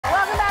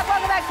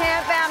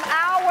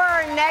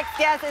next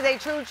guest is a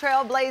true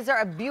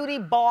trailblazer, a beauty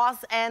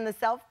boss, and the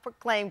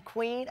self-proclaimed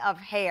queen of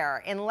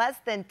hair. In less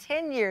than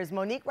 10 years,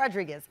 Monique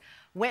Rodriguez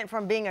went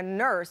from being a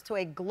nurse to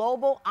a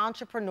global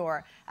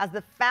entrepreneur as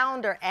the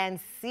founder and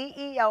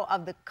CEO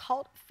of the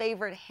cult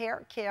favorite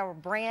hair care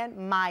brand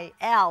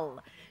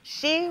Mielle.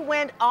 She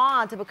went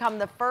on to become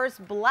the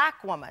first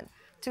Black woman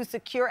to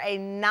secure a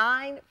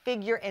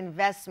 9-figure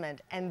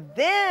investment and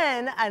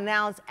then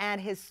announce an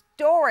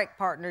historic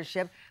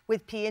partnership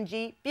with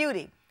P&G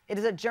Beauty. It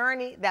is a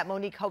journey that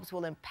Monique hopes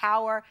will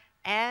empower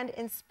and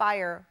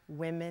inspire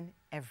women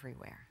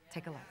everywhere.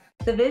 Take a look.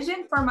 The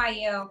vision for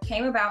Mielle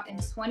came about in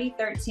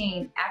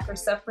 2013 after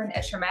suffering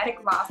a traumatic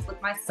loss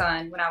with my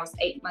son when I was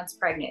 8 months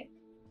pregnant.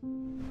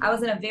 I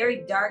was in a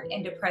very dark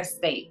and depressed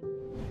state.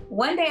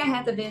 One day I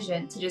had the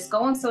vision to just go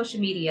on social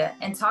media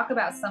and talk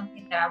about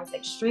something that I was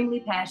extremely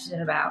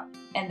passionate about,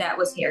 and that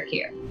was hair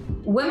care.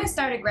 Women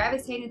started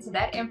gravitating to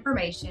that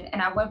information,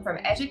 and I went from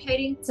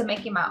educating to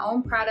making my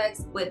own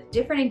products with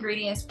different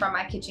ingredients from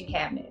my kitchen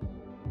cabinet.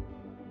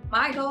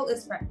 My goal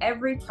is for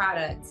every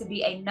product to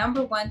be a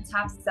 #1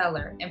 top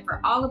seller and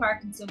for all of our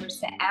consumers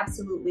to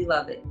absolutely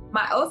love it.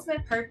 My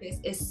ultimate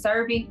purpose is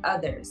serving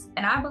others,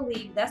 and I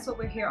believe that's what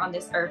we're here on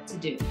this earth to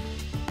do.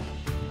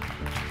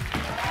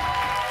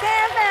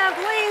 Fam,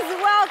 please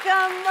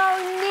welcome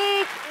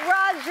Monique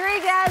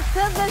Rodriguez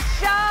to the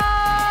show.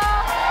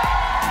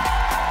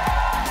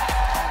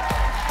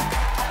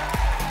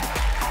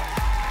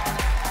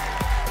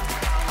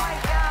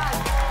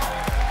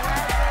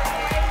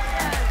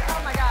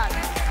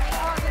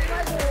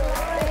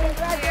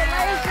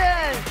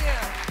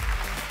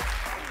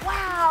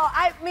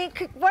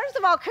 First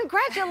of all,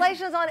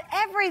 congratulations on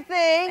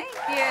everything. Thank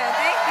you.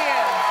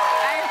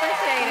 I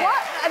appreciate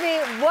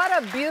it. What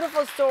a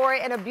beautiful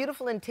story and a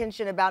beautiful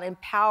intention about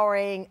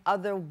empowering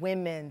other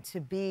women to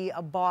be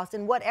a boss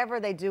in whatever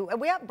they do.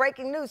 And we have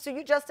breaking news. So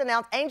you just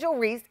announced Angel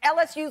Reese,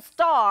 LSU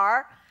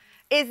star,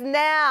 is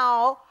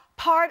now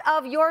part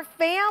of your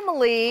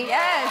family.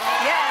 Yes.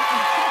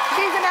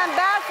 She's an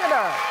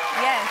ambassador.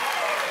 Yes.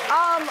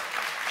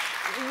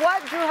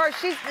 What drew her?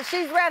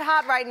 She's red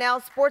hot right now.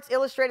 Sports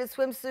Illustrated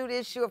swimsuit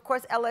issue. Of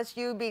course,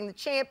 LSU being the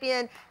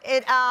champion.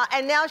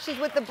 And now she's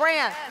with the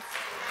brand. Yes.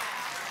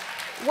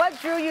 What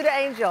drew you to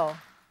Angel?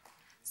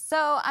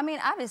 So,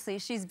 obviously,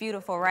 she's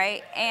beautiful,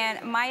 right?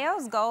 And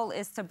Mielle's goal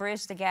is to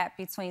bridge the gap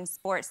between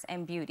sports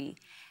and beauty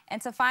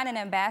and to find an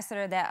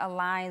ambassador that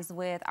aligns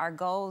with our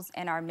goals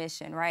and our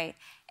mission, right?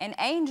 And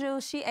Angel,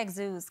 she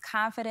exudes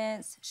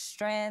confidence,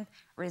 strength,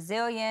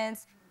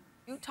 resilience.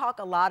 You talk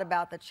a lot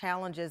about the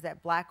challenges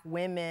that Black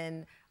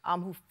women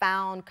who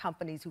find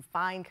companies,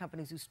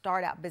 who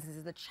start out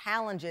businesses, the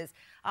challenges.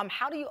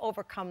 How do you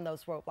overcome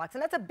those roadblocks?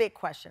 And that's a big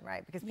question,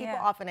 right? Because people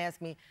often ask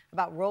me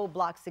about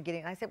roadblocks to getting,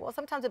 and I say, well,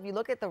 sometimes if you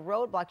look at the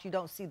roadblocks, you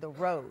don't see the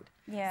road.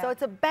 Yeah. So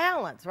it's a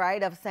balance,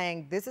 right, of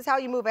saying this is how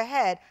you move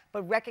ahead,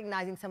 but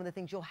recognizing some of the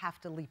things you'll have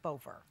to leap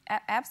over.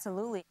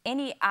 Absolutely.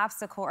 Any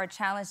obstacle or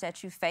challenge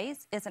that you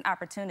face is an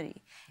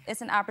opportunity.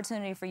 It's an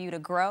opportunity for you to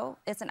grow.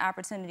 It's an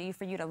opportunity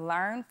for you to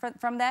learn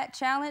from that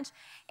challenge.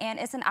 And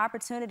it's an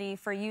opportunity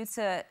for you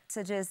to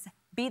just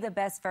be the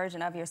best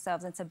version of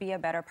yourselves and to be a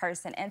better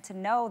person and to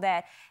know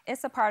that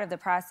it's a part of the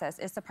process,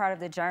 it's a part of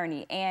the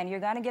journey. And you're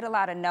gonna get a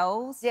lot of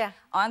no's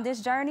on this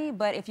journey,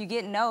 but if you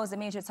get no's, it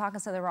means you're talking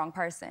to the wrong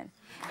person.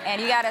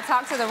 And you gotta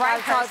talk to the right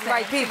person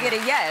to get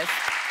a yes.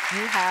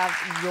 You have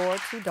your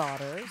 2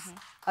 daughters,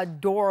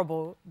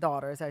 adorable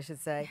daughters, I should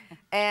say,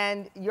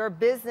 and your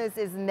business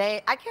is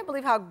named, I can't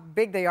believe how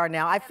big they are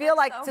now. I feel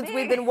like since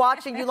we've been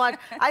watching you launch,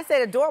 I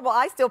said adorable,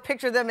 I still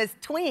picture them as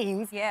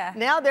tweens. Yeah.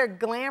 Now they're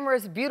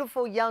glamorous,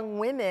 beautiful young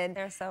women.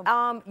 They're so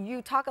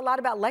you talk a lot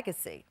about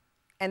legacy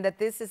and that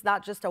this is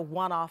not just a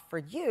one-off for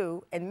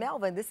you and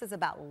Melvin, this is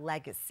about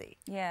legacy.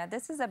 Yeah,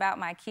 this is about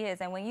my kids.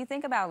 And when you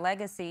think about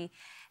legacy,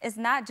 it's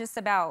not just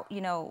about,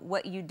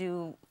 what you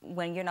do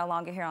when you're no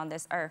longer here on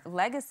this earth.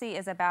 Legacy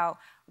is about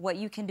what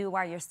you can do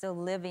while you're still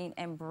living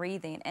and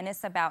breathing, and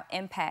it's about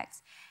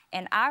impact.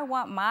 And I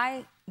want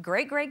my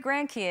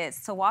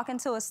great-great-grandkids to walk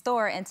into a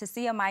store and to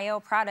see a Mielle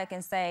product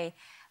and say,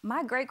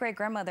 my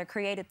great-great-grandmother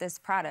created this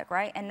product,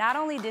 right? And not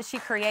only did she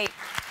create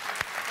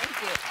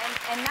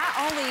And not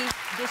only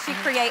did she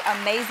create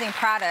amazing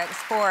products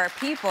for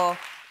people,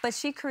 but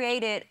she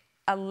created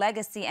a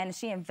legacy and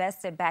she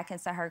invested back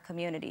into her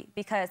community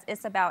because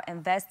it's about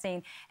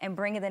investing and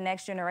bringing the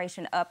next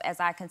generation up as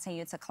I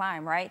continue to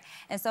climb, right?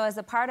 And so as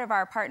a part of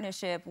our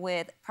partnership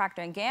with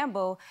Procter &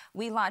 Gamble,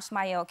 we launched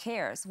Mielle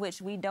Cares,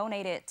 which we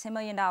donated $10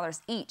 million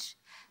each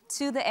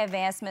to the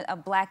advancement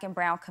of Black and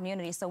brown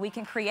communities so we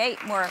can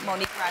create more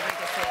Monique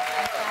Rodriguez's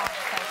and so on and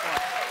so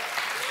forth.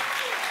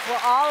 Well,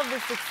 all of the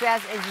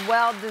success is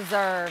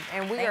well-deserved,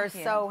 and we are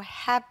so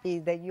happy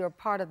that you're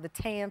part of the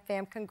TAM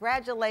fam.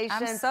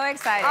 Congratulations. I'm so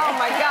excited. Oh,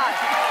 my God.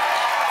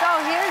 So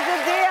here's the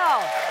deal.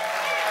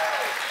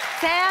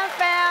 TAM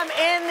fam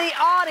in the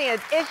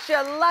audience, it's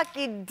your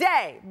lucky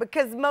day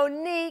because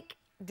Monique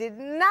did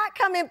not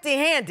come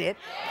empty-handed.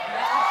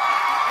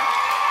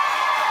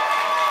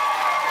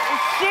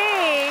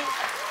 She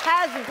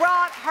has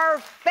brought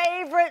her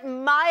favorite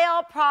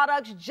Mielle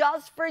products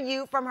just for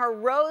you, from her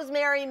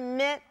rosemary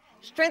mint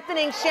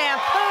strengthening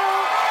shampoo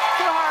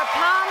to her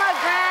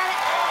pomegranate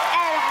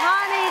and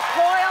honey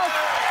coil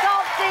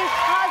salty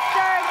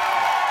custard.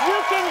 You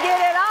can get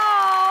it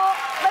all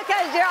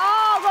because you're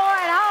all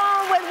going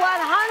home with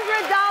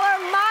 $100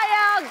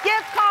 Mielle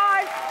gift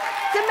cards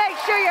to make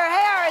sure your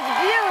hair is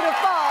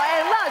beautiful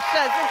and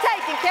luscious and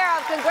taken care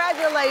of.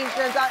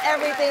 Congratulations on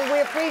everything.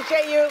 We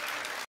appreciate you.